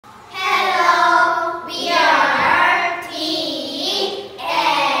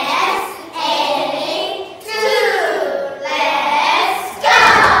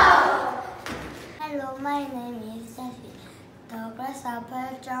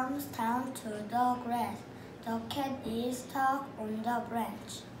jumps down to the grass. The cat is stuck on the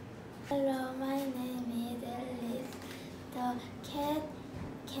branch. Hello, my name is Alice. The cat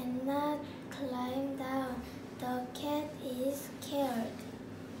cannot climb down. The cat is scared.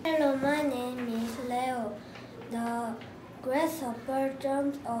 Hello, my name is Leo. The grasshopper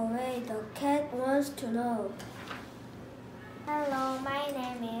jumps away. The cat wants to know. Hello, my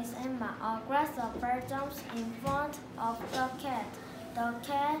name is Emma. A grasshopper jumps in front of the cat. The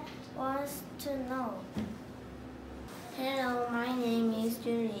cat wants to know. Hello, my name is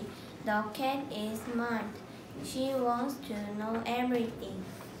Julie. The cat is mine. She wants to know everything.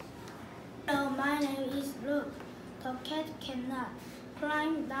 Hello, my name is Luke. The cat cannot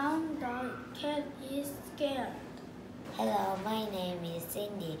climb down. The cat is scared. Hello, my name is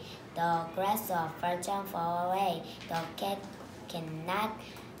Cindy. The grasshopper jumps away. The cat cannot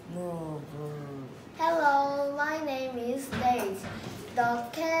move. Hello, my name is Daisy. The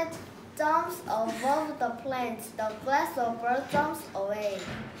cat jumps above the plants. The grasshopper jumps away.